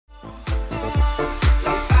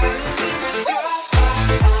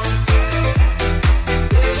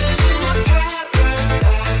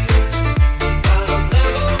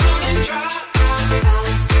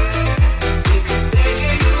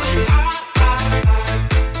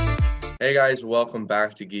Hey guys, welcome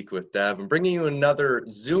back to Geek with Dev. I'm bringing you another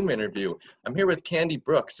Zoom interview. I'm here with Candi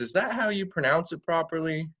Brooks. Is that how you pronounce it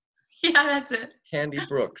properly? Yeah, that's it. Candi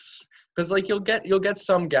Brooks. Because like you'll get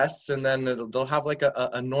some guests and then they'll have like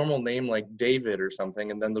a normal name like David or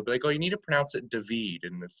something, and then they'll be like, oh, you need to pronounce it David,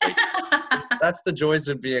 and it's like that's the joys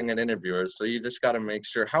of being an interviewer. So you just got to make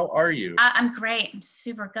sure. How are you? I'm great. I'm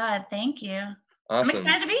super good. Thank you. I'm Awesome.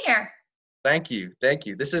 excited to be here. Thank you. Thank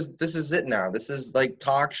you. This is it now. This is like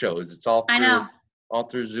talk shows. It's all I through know. all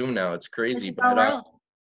through Zoom now. It's This crazy. is our But world.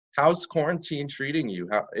 how's quarantine treating you?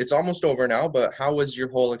 It's almost over now, but how was your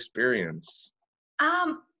whole experience?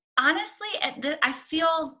 Um, Honestly, I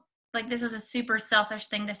feel like this is a super selfish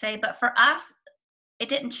thing to say, but for us, it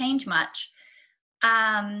didn't change much.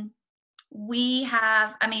 Um, we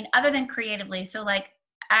have, other than creatively, so like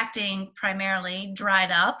acting primarily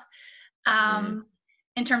dried up. Hmm.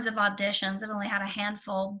 In terms of auditions, I've only had a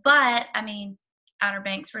handful, but Outer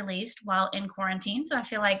Banks released while in quarantine. So I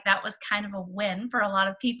feel like that was kind of a win for a lot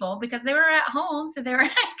of people because they were at home. So they were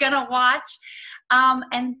going to watch.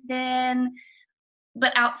 And then,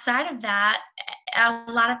 but outside of that, a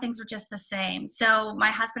lot of things were just the same. So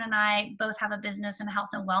my husband and I both have a business in health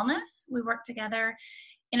and wellness. We work together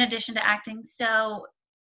in addition to acting. So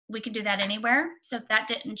we can do that anywhere. So that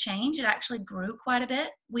didn't change. It actually grew quite a bit.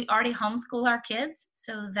 We already homeschool our kids,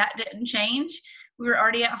 so that didn't change. We were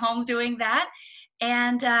already at home doing that.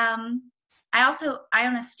 And I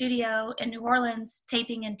own a studio in New Orleans,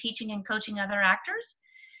 taping and teaching and coaching other actors.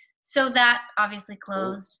 So that obviously Cool.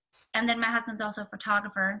 closed. And then my husband's also a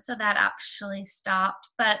photographer, so that actually stopped.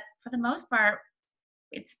 But for the most part,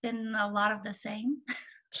 it's been a lot of the same.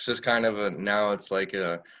 It's just kind of now it's like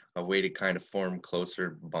a way to kind of form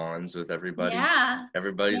closer bonds with everybody. Yeah.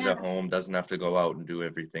 Everybody's Yeah. at home, doesn't have to go out and do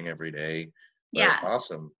everything every day. But Yeah.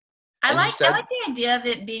 awesome. I And you like I said, like the idea of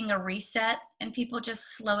it being a reset and people just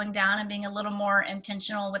slowing down and being a little more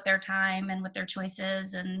intentional with their time and with their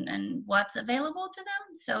choices and what's available to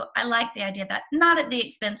them. So I like the idea of that, not at the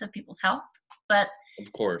expense of people's health, but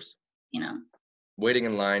of course, you know, waiting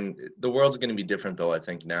in line. The world's going to be different though, I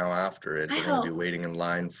think now after it. I We're going to be hope. waiting in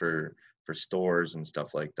line for stores and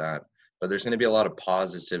stuff like that. But there's going to be a lot of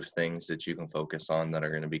positive things that you can focus on that are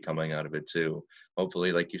going to be coming out of it too.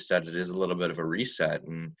 Hopefully, like you said, it is a little bit of a reset,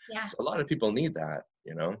 and Yeah, a lot of people need that.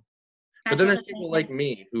 I But then feel there's the same people way. like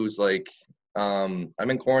me who's like, I'm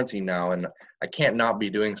in quarantine now and I can't not be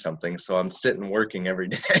doing something, so I'm sitting working every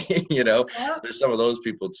day. Yep, There's some of those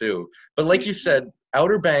people too. But for like you sure. said,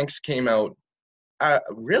 Outer Banks came out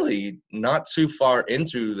really not too far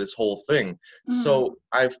into this whole thing. Mhm. So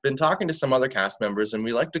I've been talking to some other cast members, and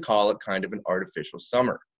we like to call it kind of an artificial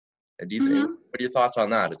summer. And do you think? Mhm. What are your thoughts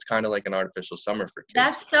on that? It's kind of like an artificial summer for kids.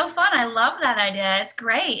 That's so fun. I love that idea. It's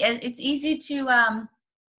great. It's easy to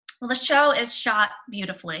well, the show is shot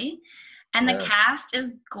beautifully and the Yeah. cast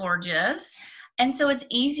is gorgeous. And so it's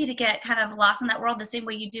easy to get kind of lost in that world the same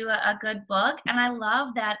way you do a good book. And I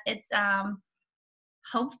love that it's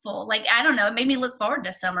hopeful. Like, I don't know, it made me look forward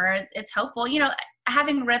to summer. It's hopeful.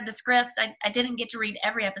 Having read the scripts, I didn't get to read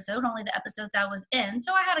every episode, only the episodes I was in.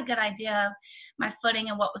 So I had a good idea of my footing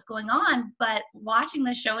and what was going on. But watching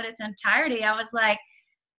the show in its entirety, I was like,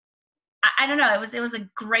 I don't know. It was a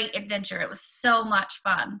great adventure. It was so much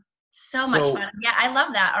fun. So much So fun. Yeah, I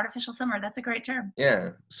love that. Artificial summer. That's a great term.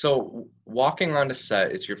 yeah. So walking onto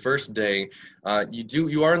set, it's your first day.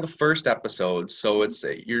 You are in the first episode, so it's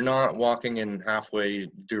you're not walking in halfway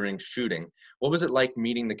during shooting. What was it like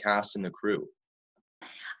meeting the cast and the crew?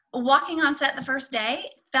 Walking on set the first day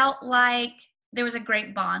felt like there was a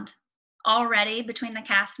great bond already between the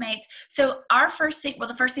castmates. So our first scene, well,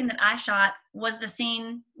 the first scene that I shot was the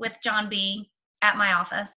scene with John B at my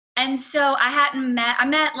office. And so I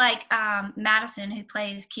met like Madison, who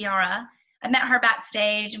plays Kiara. I met her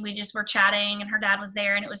backstage and we just were chatting and her dad was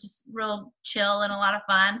there and it was just real chill and a lot of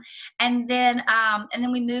fun. And then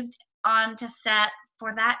we moved on to set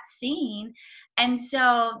for that scene. And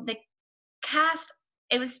so the cast,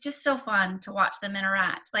 it was just so fun to watch them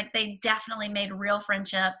interact. Like they definitely made real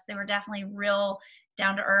friendships. They were definitely real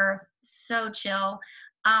down to earth, so chill.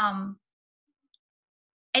 Um,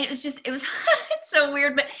 and it was it's so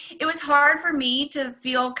weird, but it was hard for me to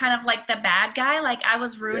feel kind of like the bad guy, like I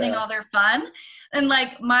was ruining Yeah. all their fun. And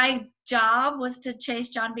like my job was to chase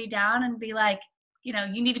John B down and be like, you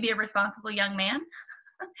need to be a responsible young man.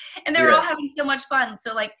 And they were all Yeah. having so much fun.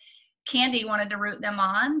 So like Candi wanted to root them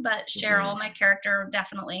on, but Hmm. Cheryl, my character,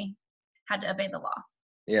 definitely had to obey the law.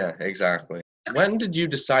 Yeah, exactly. Okay. When did you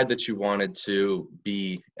decide that you wanted to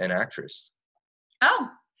be an actress? Oh,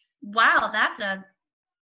 wow. That's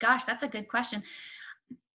a good question.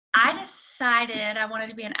 I decided I wanted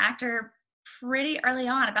to be an actor pretty early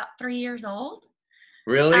on, about 3 years old.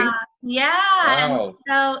 Really? Yeah, and Wow.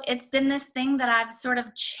 so it's been this thing that I've sort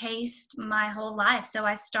of chased my whole life. So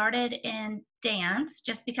I started in dance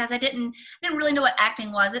just because I didn't really know what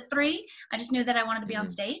acting was at 3. I just knew that I wanted to be on Mhm.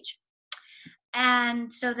 stage.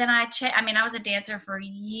 And so then I mean, I was a dancer for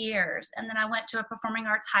years, and then I went to a performing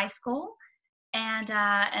arts high school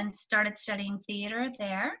and started studying theater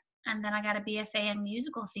there. And then I got a BFA in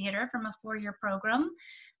musical theater from a 4-year program.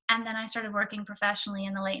 And then I started working professionally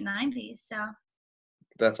in the late 90s. So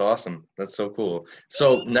That's awesome. That's so cool.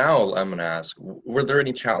 So now I'm gonna ask, were there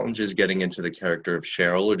any challenges getting into the character of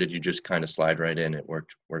Cheryl, or did you just kind of slide right in? It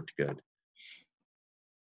worked good.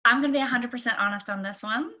 I'm going to be 100% honest on this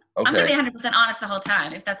one. I'm going to Okay. be 100% honest the whole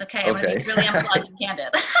time, if that's okay. I'm going to Okay. be really unplugged and candid.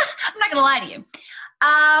 I'm not going to lie to you.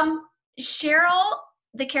 Cheryl,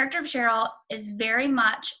 the character of Cheryl is very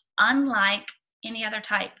much unlike any other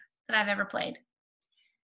type that I've ever played.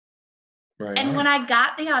 Right And when on. I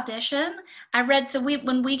got the audition, I read, so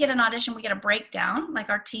when we get an audition, we get a breakdown, like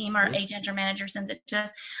our team, our Mhm. agent or manager sends it to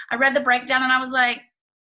us. I read the breakdown and I was like,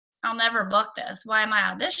 I'll never book this. Why am I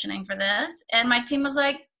auditioning for this? And my team was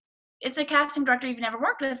like, it's a casting director you've never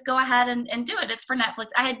worked with. Go ahead and do it. It's for Netflix.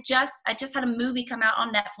 I just had a movie come out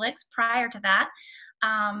on Netflix prior to that.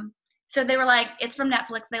 So they were like, it's from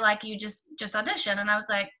Netflix. They like you, just audition. And I was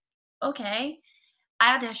like, okay.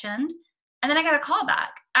 I auditioned and then I got a call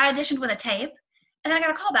back. I auditioned with a tape and then I got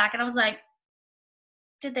a call back and I was like,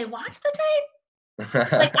 did they watch the tape?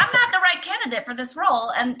 Like, I'm not the right candidate for this role.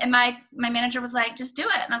 And my manager was like, just do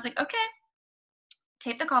it. And I was like, okay,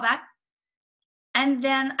 tape the call back. And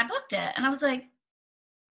then I booked it and I was like,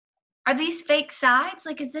 are these fake sides?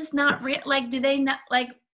 Like, is this not real? Like, do they not, like,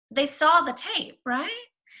 they saw the tape, right?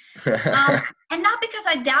 And not because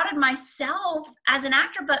I doubted myself as an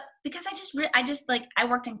actor, but because I just like, I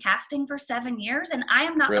worked in casting for 7 years and I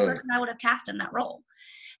am not the Really? person I would have cast in that role.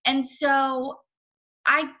 And so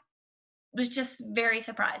I was just very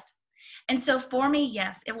surprised. And so for me,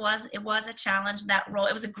 yes, it was a challenge, that role.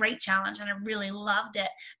 It was a great challenge and I really loved it.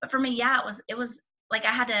 But for me, yeah, it was like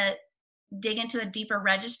I had to dig into a deeper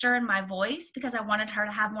register in my voice because I wanted her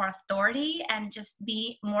to have more authority and just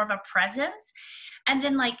be more of a presence. And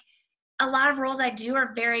then like a lot of roles I do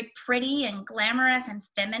are very pretty and glamorous and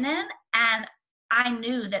feminine. And I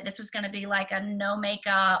knew that this was going to be like a no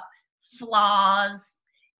makeup, flaws.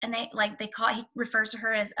 And he refers to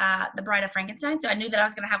her as the Bride of Frankenstein. So I knew that I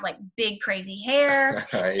was going to have like big, crazy hair.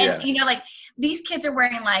 And, Yeah. like these kids are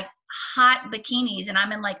wearing like hot bikinis and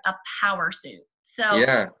I'm in like a power suit. So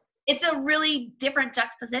Yeah. it's a really different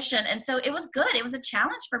juxtaposition. And so it was good. It was a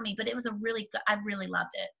challenge for me, but it was a really good, I really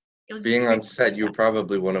loved it. It was Being on really, set, you were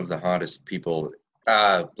probably one of the hottest people,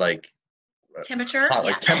 like temperature. hot,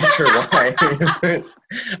 Yeah. like temperature wise.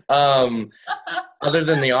 um, other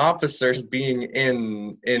than the officers being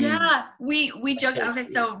in Yeah. We a joked. whole Okay.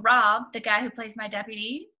 suit. So Rob, the guy who plays my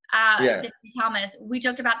deputy, Yeah. Deputy Thomas, we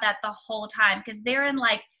joked about that the whole time because they're in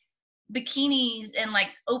like bikinis and like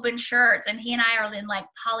open shirts and he and I are in like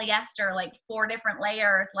polyester, like 4 different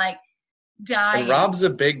layers, like And dying. Rob's a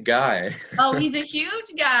big guy. Oh, he's a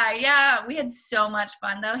huge guy. Yeah, we had so much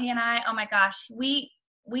fun though. He and I, oh my gosh, we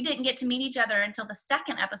didn't get to meet each other until the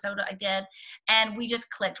second episode I did, and we just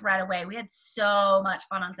clicked right away. We had so much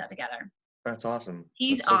fun on set together. That's awesome.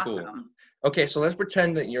 He's That's so cool. awesome. Okay, so let's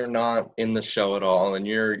pretend that you're not in the show at all, and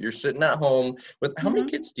you're sitting at home with how many Mm-hmm.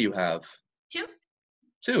 kids do you have? 2.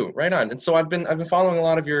 2, right on. And so I've been following a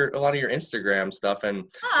lot of your Instagram stuff, and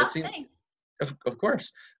it Ah, seems, thanks. of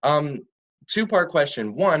course. Um, Two-part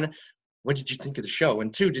question. One, what did you think of the show?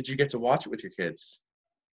 And two, did you get to watch it with your kids?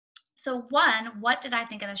 So one, what did I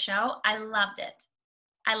think of the show? I loved it.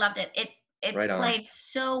 I loved it. It Right on. played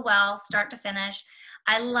so well, start to finish.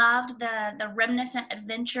 I loved the reminiscent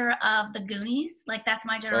adventure of the Goonies. Like that's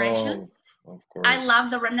my generation. Oh, of I course. love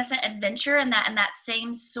the reminiscent adventure and that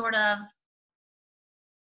same sort of.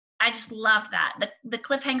 I just loved that. The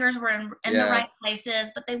cliffhangers were in the Yeah. right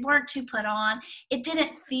places, but they weren't too put on. It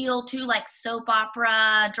didn't feel too like soap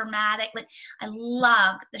opera, dramatic. Like I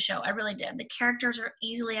loved the show. I really did. The characters are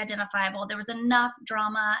easily identifiable. There was enough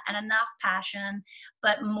drama and enough passion,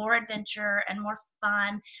 but more adventure and more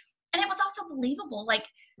fun. And it was also believable. Like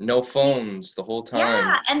No these phones the whole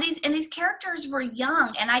yeah, time. and these characters were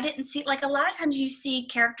young and I didn't see like a lot of times you see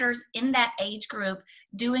characters in that age group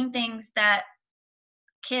doing things that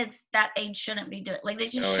kids that age shouldn't be doing. Like they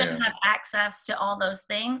just Oh yeah. shouldn't have access to all those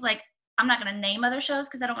things. Like I'm not going to name other shows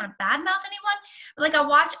because I don't want to badmouth anyone. But like I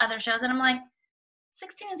watch other shows and I'm like,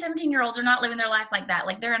 16 and 17-year-olds are not living their life like that.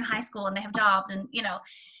 Like they're in high school and they have jobs and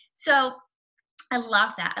So I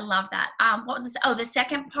love that. I love that. What was this? Oh, the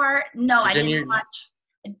second part. No, Did I any didn't of watch.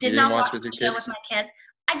 I You did didn't not watch watch with your the show with kids? my kids.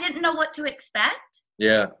 I didn't know what to expect.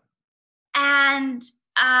 Yeah. And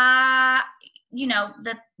uh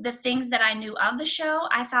the things that I knew of the show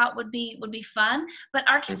I thought would be fun, but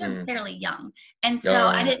our kids are Mm-hmm. fairly young, and so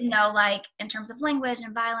I Oh, didn't know, like, in terms of language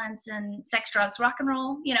and violence and sex, drugs, rock and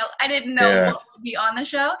roll, I didn't know yeah. what would be on the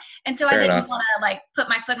show, and so I Fair didn't enough. want to, like, put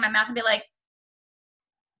my foot in my mouth and be like,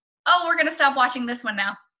 oh, we're gonna stop watching this one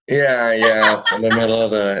now. Yeah, yeah. In the middle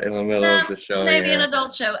of the This show, may be an yeah.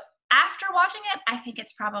 adult show. After watching it, I think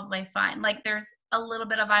it's probably fine. Like, there's a little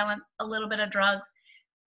bit of violence, a little bit of drugs.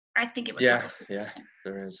 I think it would Yeah, probably be yeah, fine.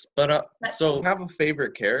 there is. But But so have a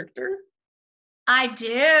favorite character? I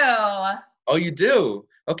do. Oh, you do?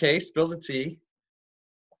 Okay, spill the tea.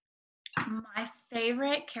 My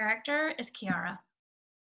favorite character is Kiara.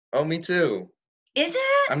 Oh, me too. Is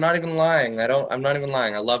it? I'm not even lying. I'm not even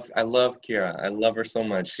lying. I love Kira. I love her so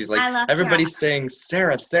much. She's like I love Kiara. everybody's saying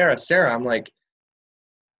Sarah, Sarah, Sarah. I'm like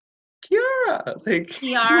Kira. Like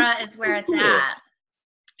Kiara is where so it's cool. at.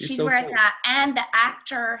 She's So where it's cool. at. And the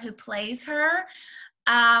actor who plays her,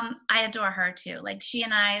 I adore her too. Like, she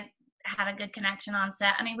and I had a good connection on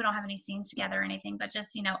set. I mean, we don't have any scenes together or anything, but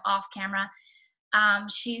just, off camera.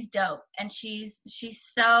 She's dope, and she's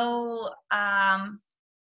so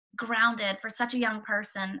grounded for such a young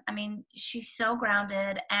person. I mean, she's so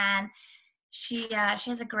grounded, and she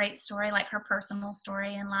has a great story, like her personal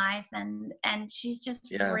story in life, and she's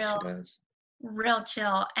just Yeah, she does. real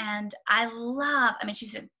chill. And I mean,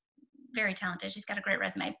 she's very talented. She's got a great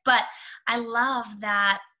resume, but I love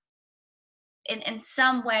that in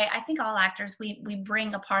some way, I think all actors, we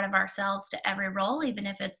bring a part of ourselves to every role, even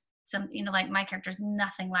if it's some, like, my character's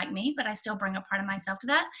nothing like me, but I still bring a part of myself to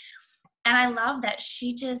that. And I love that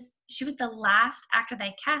she was the last actor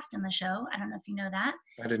they cast in the show. I don't know if you know that.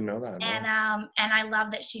 I didn't know that. No. And I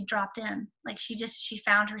love that she dropped in. Like, she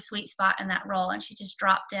found her sweet spot in that role, and she just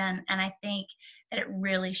dropped in. And I think that it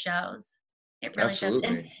really shows. It really shows.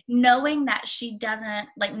 And Absolutely. knowing that she doesn't,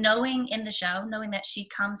 like, knowing in the show, knowing that she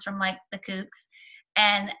comes from, like, the Kooks,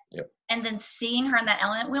 and Yep. and then seeing her in that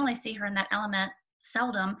element. We only see her in that element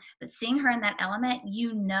seldom, but seeing her in that element,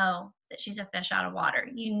 that she's a fish out of water.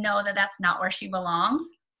 That that's not where she belongs.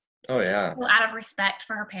 Oh yeah. So, out of respect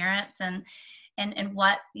for her parents and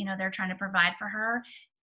what they're trying to provide for her,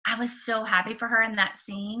 I was so happy for her in that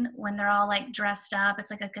scene when they're all, like, dressed up. It's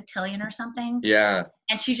like a cotillion or something, Yeah.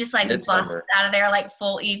 and she just, like, busts Midsummer. out of there, like,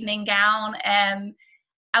 full evening gown. And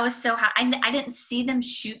I was so happy. I didn't see them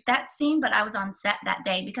shoot that scene, but I was on set that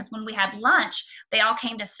day, because when we had lunch, they all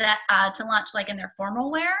came to set to lunch, like, in their formal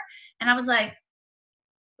wear, and I was like,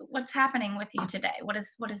 what's happening with you today? What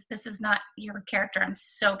is this? Is not your character. I'm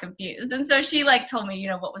so confused. And so she, like, told me,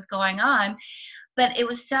 what was going on. But it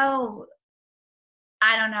was so,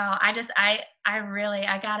 I don't know. I really,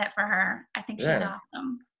 I got it for her. I think she's Yeah.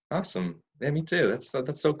 awesome. Awesome. Yeah, me too. That's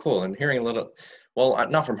so cool. And hearing a little, well,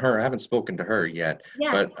 not from her. I haven't spoken to her yet,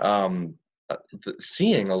 Yeah. but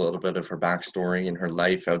seeing a little bit of her backstory and her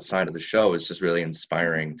life outside of the show is just really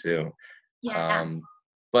inspiring too. Yeah. Um,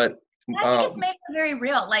 but And I think it's made her very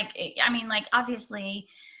real. Like, I mean, like, obviously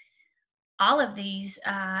all of these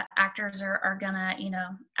actors are gonna,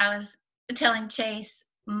 I was telling Chase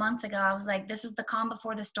months ago, I was like, this is the calm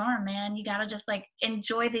before the storm, man. You gotta just, like,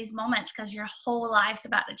 enjoy these moments, because your whole life's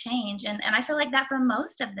about to change. And I feel like that for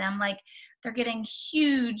most of them. Like, they're getting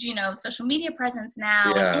huge, social media presence now,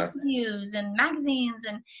 and yeah, interviews and magazines,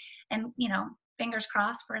 and fingers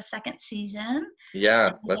crossed for a second season,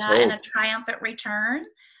 yeah, let's and a hope. triumphant return.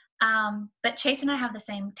 But Chase and I have the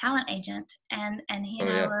same talent agent, and he Oh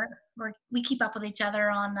and I yeah, we keep up with each other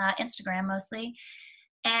on Instagram mostly.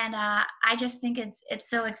 And I just think it's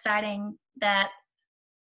so exciting that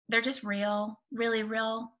they're just really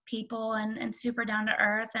real people, and super down to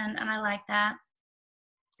earth, and I like that.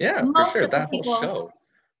 yeah, for Most sure. of the That whole people, show.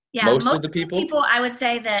 yeah, Most most of of the the people, people I would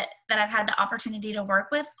say that I've had the opportunity to work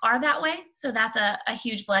with are that way. So that's a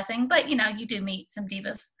huge blessing. But you do meet some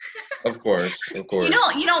divas. of course, of course.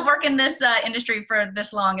 You don't work in this industry for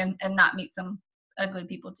this long and not meet some ugly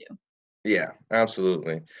people too. Yeah,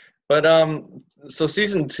 absolutely. But so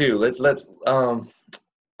season two,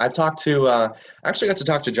 I've talked to I actually got to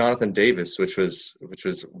talk to Jonathan Davis, which was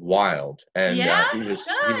wild, and Yeah, he was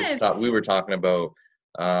good. we were talking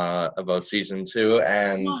about season two,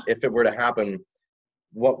 and Yeah. if it were to happen,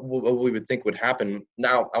 what we would think would happen.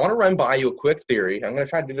 Now, I want to run by you a quick theory. I'm going to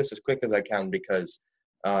try to do this as quick as I can, because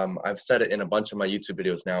I've said it in a bunch of my YouTube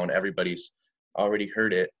videos now, and everybody's already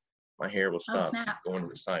heard it. My hair will Oh, stop snap. going to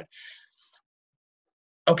the side.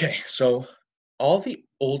 Okay, so all the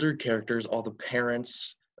older characters, all the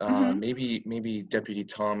parents, Mm-hmm. maybe Deputy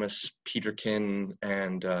Thomas, Peterkin,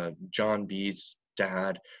 and John B's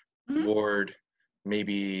dad, Mhm. Ward,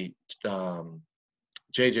 maybe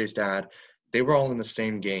JJ's dad, they were all in the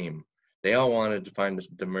same game. They all wanted to find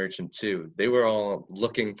the merchant too. They were all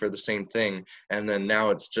looking for the same thing. And then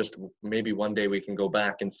now it's just maybe one day we can go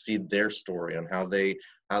back and see their story on how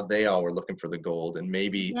they all were looking for the gold. And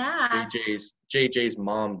maybe Yeah, JJ's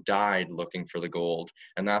mom died looking for the gold.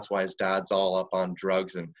 And that's why his dad's all up on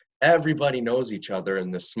drugs, and everybody knows each other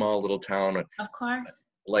in this small little town, of course.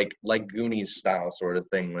 like Goonies style sort of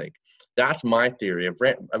thing. Like, that's my theory.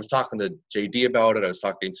 I was talking to JD about it. I was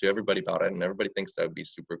talking to everybody about it, and everybody thinks that would be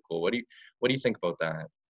super cool. What do you think about that?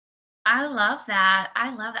 I love that.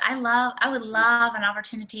 I love it. I would love an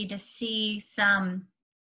opportunity to see some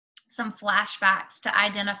flashbacks to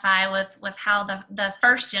identify with how the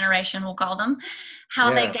first generation, we'll call them,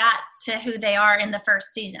 how they Yeah, got to who they are in the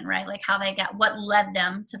first season, right? Like how they got, what led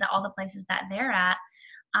them to all the places that they're at.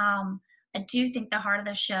 I do think the heart of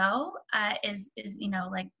the show is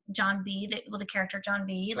like John B, the character John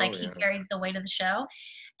B, like oh he yeah, carries the weight of the show.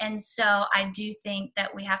 And so I do think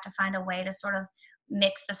that we have to find a way to sort of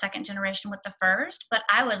mix the second generation with the first, but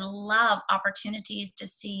I would love opportunities to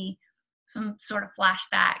see some sort of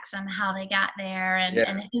flashbacks on how they got there, and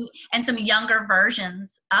yeah, who, and some younger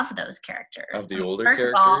versions of those characters. of I the mean, older first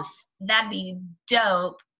of all, characters. that'd be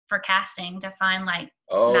dope for casting to find like Matt.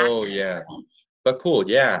 Oh yeah, but cool.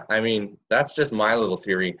 Yeah, I mean, that's just my little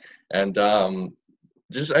theory. And I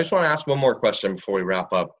just want to ask one more question before we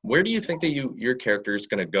wrap up. Where do you think that your character is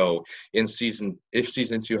going to go in if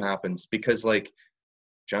season 2 happens? Because like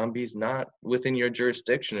John B's not within your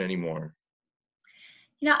jurisdiction anymore.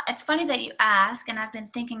 It's funny that you ask, and I've been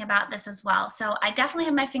thinking about this as well. So I definitely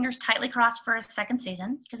have my fingers tightly crossed for a second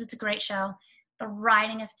season because it's a great show. The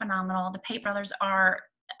writing is phenomenal. The Pate brothers are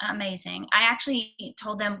amazing. I actually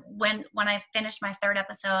told them when I finished my third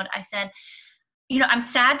episode, I said, I'm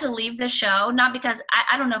sad to leave the show, not because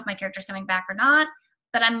I don't know if my character's coming back or not,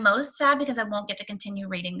 but I'm most sad because I won't get to continue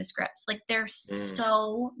reading the scripts. Like, they're Mm,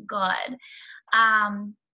 so good.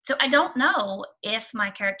 So I don't know if my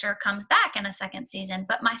character comes back in a second season,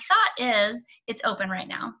 but my thought is it's open right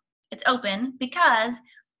now. It's open because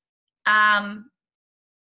um,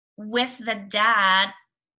 with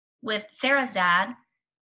with Sarah's dad,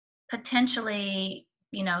 potentially,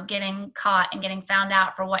 getting caught and getting found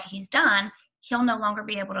out for what he's done, he'll no longer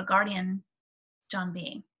be able to guardian John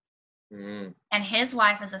B. mm. And his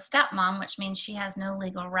wife is a stepmom, which means she has no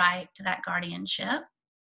legal right to that guardianship.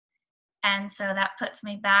 And so that puts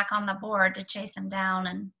me back on the board to chase him down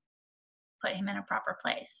and put him in a proper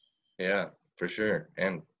place. Yeah, for sure.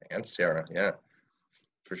 And Sarah, yeah,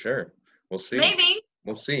 for sure. We'll see. Maybe.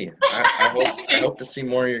 We'll see. I hope to see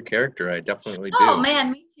more of your character. I definitely Oh do.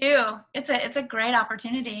 man, me too. It's a great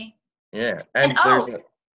opportunity. Yeah. And And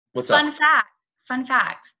what's up? fun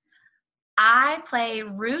fact. I play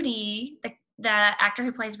Rudy, the actor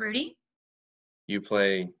who plays Rudy. You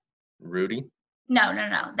play Rudy? No.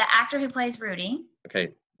 The actor who plays Rudy. Okay.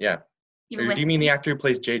 Yeah. You Or with do you mean me? the actor who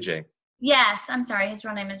plays JJ? Yes, I'm sorry. His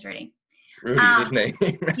real name is Rudy. Rudy's his name.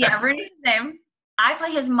 Yeah, Rudy's his name. I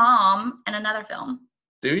play his mom in another film.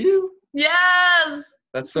 Do you? Yes.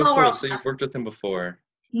 That's so Small cool. world So stuff. you've worked with him before.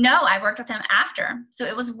 No, I worked with him after. So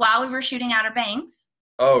it was while we were shooting Outer Banks.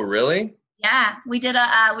 Oh, really? Yeah, we did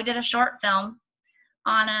a short film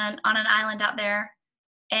on an island out there,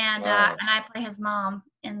 and Wow. I play his mom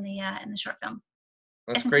in the short film.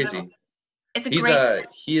 That's It's incredible. crazy. It's a great.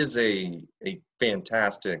 He is a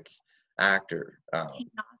fantastic actor.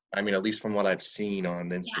 I mean, at least from what I've seen on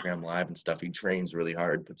Yeah. Instagram Live and stuff, he trains really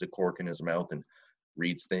hard, puts a cork in his mouth and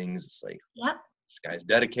reads things. It's like, Yep. this guy's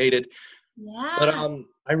dedicated. But Yeah.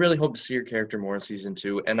 I really hope to see your character more in season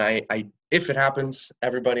 2. And I if it happens,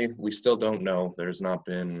 everybody, we still don't know. There's not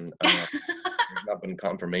been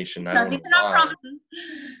confirmation. I No, don't these know are not why. promises.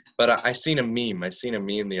 But I seen a meme. I seen a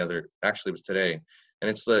meme actually it was today, and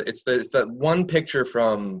it's that one picture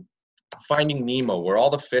from Finding Nemo where all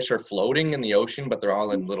the fish are floating in the ocean, but they're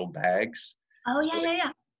all in little bags, Oh so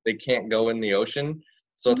yeah. they can't go in the ocean.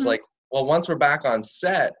 So it's Mm-hmm. like, well, once we're back on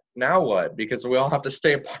set, now what? Because we all have to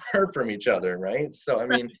stay apart from each other, right? So I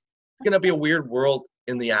mean, it's gonna be a weird world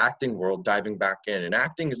in the acting world diving back in. And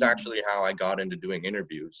acting is actually how I got into doing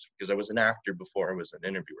interviews, because I was an actor before I was an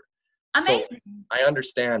interviewer. So Amazing. I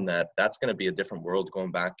understand that that's going to be a different world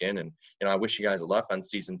going back in. And, I wish you guys luck on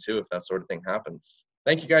season 2 if that sort of thing happens.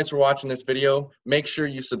 Thank you guys for watching this video. Make sure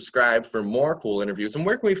you subscribe for more cool interviews. And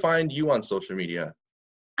where can we find you on social media?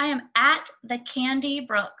 I am at the Candi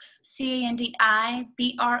Brooks, CandiBrooks.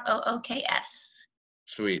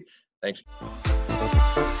 Sweet. Thanks.